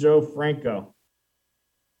that's the Joe Franco.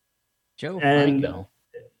 Joe And Franco.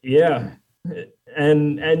 yeah,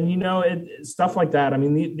 stuff like that. I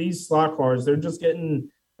mean, these slot cars, they're just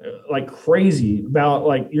getting like crazy about,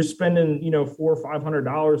 like, you're spending $400 or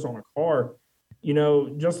 $500 on a car,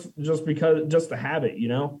 just because, just to have it.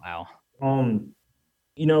 Wow. Um,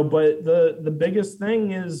 but the biggest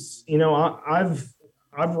thing is, I've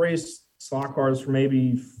raced slot cars for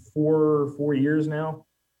maybe four years now.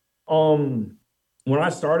 When I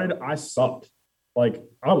started, I sucked. Like,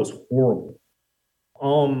 I was horrible.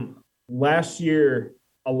 Last year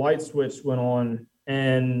a light switch went on,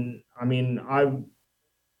 and I mean,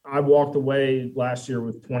 I walked away last year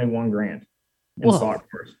with 21 grand in Whoa. slot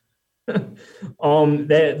cars.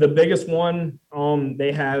 The biggest one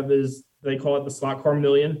they have is, they call it the slot car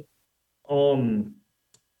million. And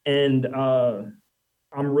I'm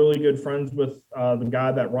really good friends with the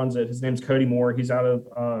guy that runs it. His name's Cody Moore. He's out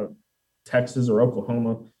of Texas or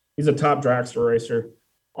Oklahoma. He's a top dragster racer.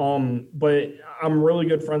 But I'm really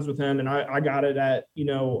good friends with him, and I got it at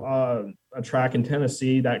a track in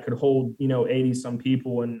Tennessee that could hold 80 some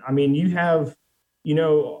people. And I mean, you have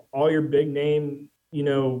all your big name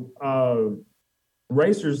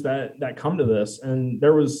racers that come to this, and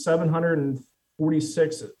there was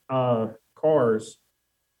 746 cars,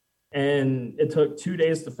 and it took 2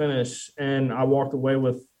 days to finish, and I walked away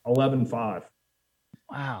with 11.5.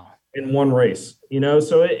 Wow. In one race.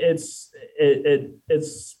 So it's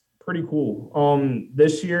pretty cool.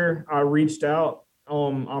 This year I reached out.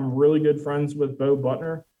 I'm really good friends with Bo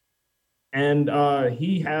Butner, and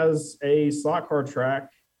he has a slot car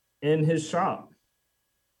track in his shop.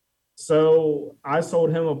 So I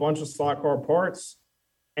sold him a bunch of slot car parts,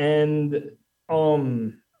 and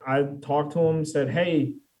I talked to him, said,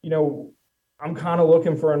 hey, I'm kind of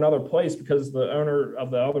looking for another place, because the owner of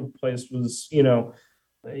the other place was, he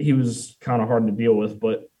was kind of hard to deal with.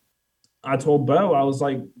 But I told Bo, I was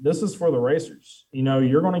like, this is for the racers.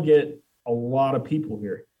 You're going to get a lot of people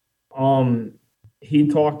here. He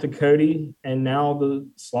talked to Cody, and now the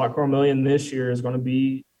Slot Car Million this year is going to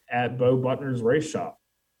be at Bo Butner's race shop.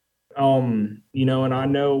 And I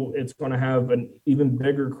know it's going to have an even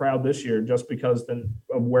bigger crowd this year, just because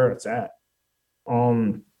of where it's at.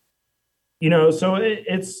 So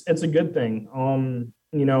it's a good thing.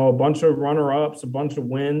 A bunch of runner-ups, a bunch of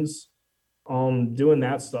wins, doing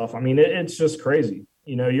that stuff. I mean, it's just crazy.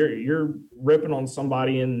 You're ripping on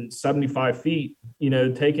somebody in 75 feet,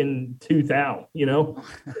 taking 2,000,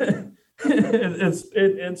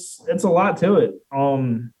 it's a lot to it.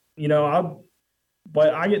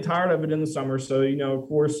 But I get tired of it in the summer. So, of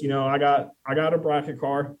course, I got a bracket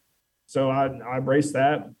car, so I race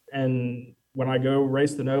that. And when I go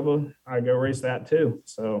race the Nova, I go race that too.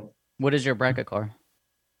 So what is your bracket car?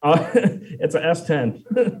 It's a S10.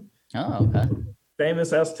 Oh, okay.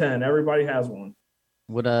 Famous S10. Everybody has one.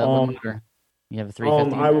 What motor? You have a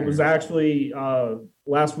 350? I was actually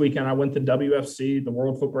last weekend I went to WFC, the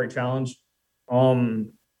World Foot Brake Challenge.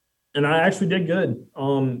 And I actually did good.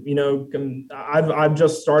 I've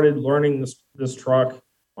just started learning this truck.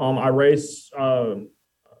 I race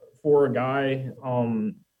for a guy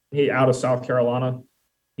he out of South Carolina.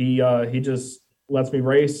 He just lets me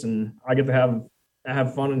race, and I get to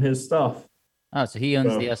have fun in his stuff. Oh, so he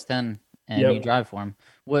owns the S10 and Yep. you drive for him.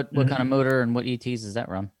 What kind of motor and what ETs does that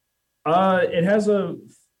run? It has a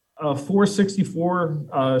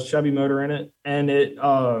 464 Chevy motor in it, and it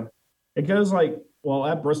goes like, well,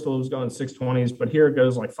 at Bristol it was going 620s, but here it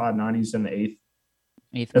goes like 590s in the eighth.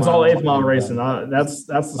 It's all eighth mile racing. That's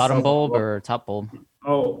the bottom bulb or top bulb?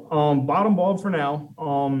 Oh, bottom bulb for now.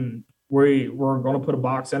 We're going to put a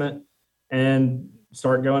box in it and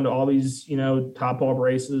start going to all these, top bulb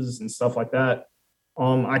races and stuff like that.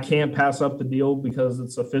 I can't pass up the deal because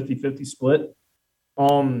it's a 50-50 split.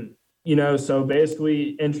 So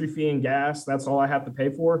basically entry fee and gas, that's all I have to pay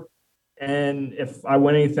for. And if I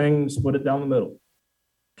win anything, split it down the middle.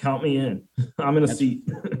 Count me in. I'm in a seat.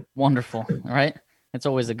 Wonderful. All right. That's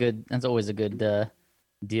always a good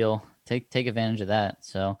deal. Take advantage of that.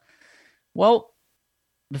 So, well,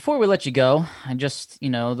 before we let you go, I just,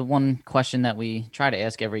 the one question that we try to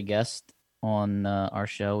ask every guest on our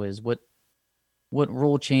show is what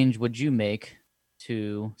rule change would you make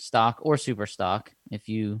to stock or super stock if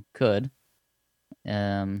you could,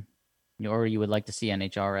 or you would like to see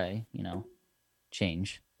NHRA,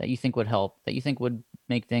 change that you think would help, that you think would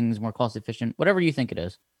make things more cost efficient? Whatever you think it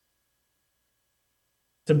is.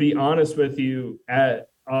 To be honest with you, at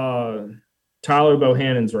Tyler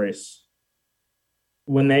Bohannon's race,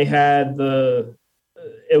 when they had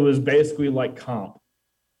it was basically like comp,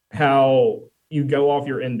 how you go off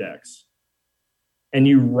your index and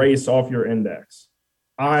you race off your index.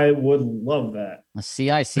 I would love that. A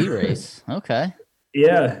CIC race. Okay.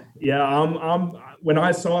 Yeah. When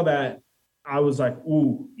I saw that, I was like,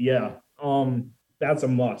 ooh, yeah. That's a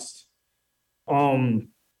must. I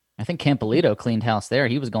think Campolito cleaned house there.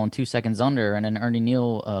 He was going 2 seconds under, and then Ernie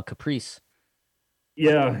Neal Caprice.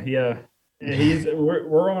 Yeah.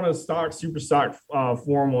 We're on a super stock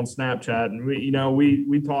forum on Snapchat, and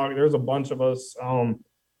we talk. There's a bunch of us, a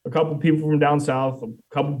couple people from down south, a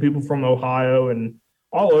couple people from Ohio, and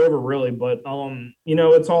all over really. But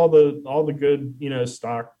it's all the good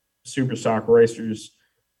super stock racers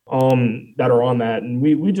that are on that, and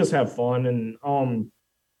we just have fun. And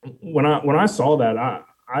when I saw that,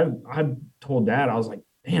 I told Dad, I was like,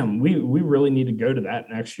 damn, we really need to go to that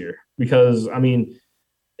next year, because I mean,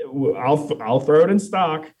 I'll throw it in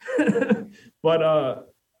stock, but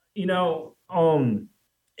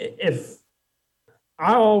if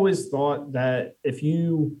I always thought that if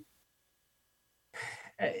you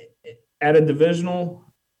at a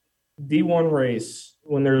divisional D1 race,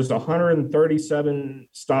 when there's 137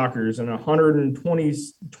 stockers and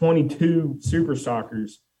 122 super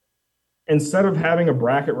stockers, instead of having a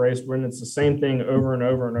bracket race when it's the same thing over and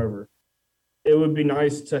over and over, it would be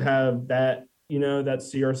nice to have that, that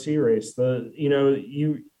CRC race.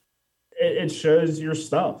 It shows your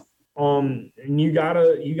stuff. And you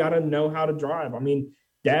gotta know how to drive. I mean,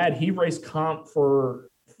 Dad, he raced comp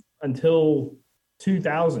until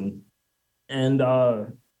 2000. And,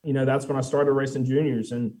 that's when I started racing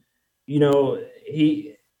juniors. And,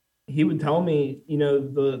 he would tell me,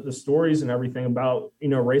 the stories and everything about,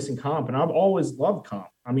 racing comp. And I've always loved comp.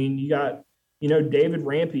 I mean, you got, David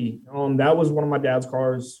Rampy, that was one of my dad's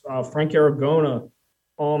cars, Frank Aragona,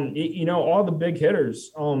 all the big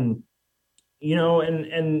hitters, and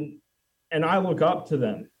I look up to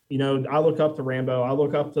them. I look up to Rambo. I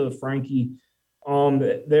look up to Frankie.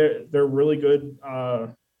 They're really good,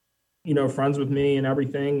 friends with me and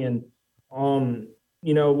everything. And,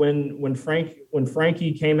 when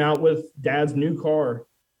Frankie came out with Dad's new car,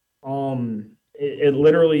 it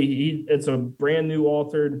literally, it's a brand new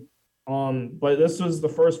altered, but this was the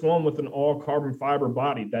first one with an all carbon fiber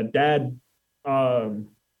body that Dad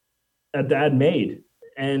made,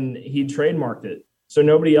 and he trademarked it, so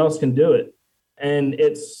nobody else can do it. And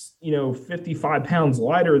it's 55 pounds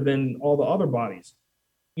lighter than all the other bodies.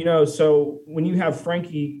 So when you have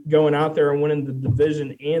Frankie going out there and winning the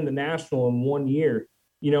division and the national in 1 year,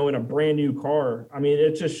 in a brand new car, I mean,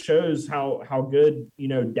 it just shows how good,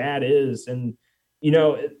 Dad is. And,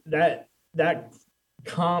 that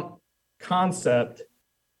comp concept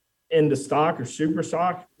into stock or super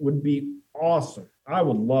stock would be awesome. I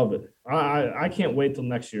would love it. I can't wait till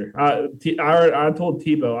next year. I told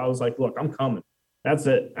Tebow, I was like, look, I'm coming. That's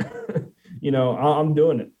it. I'm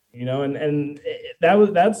doing it. And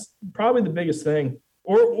that's probably the biggest thing.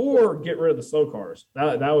 Or get rid of the slow cars.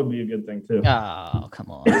 That would be a good thing too. Oh,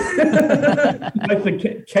 come on. Like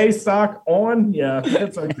the K stock on, yeah,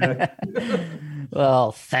 it's okay.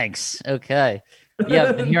 Well, thanks. Okay. Yeah,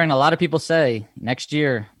 I've been hearing a lot of people say next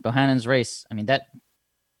year, Bohannon's race. I mean, that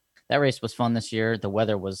race was fun this year. The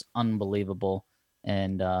weather was unbelievable,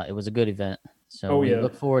 and it was a good event. So we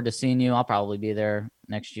look forward to seeing you. I'll probably be there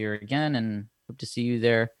next year again, and hope to see you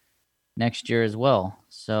there next year as well.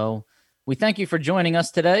 So we thank you for joining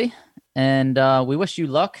us today, and we wish you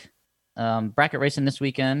luck. Bracket racing this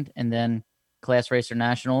weekend, and then Class Racer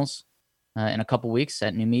Nationals in a couple weeks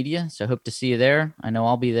at New Media. So hope to see you there. I know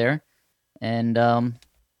I'll be there. And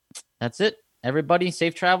that's it. Everybody,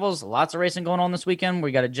 safe travels. Lots of racing going on this weekend.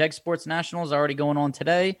 We got a Jeg Sports Nationals already going on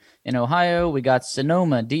today in Ohio. We got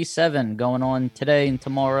Sonoma D7 going on today and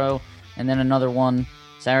tomorrow, and then another one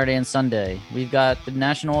Saturday and Sunday. We've got the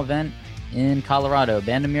national event in Colorado,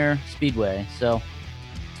 Bandimere Speedway. So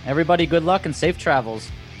everybody, good luck and safe travels.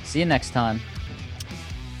 See you next time.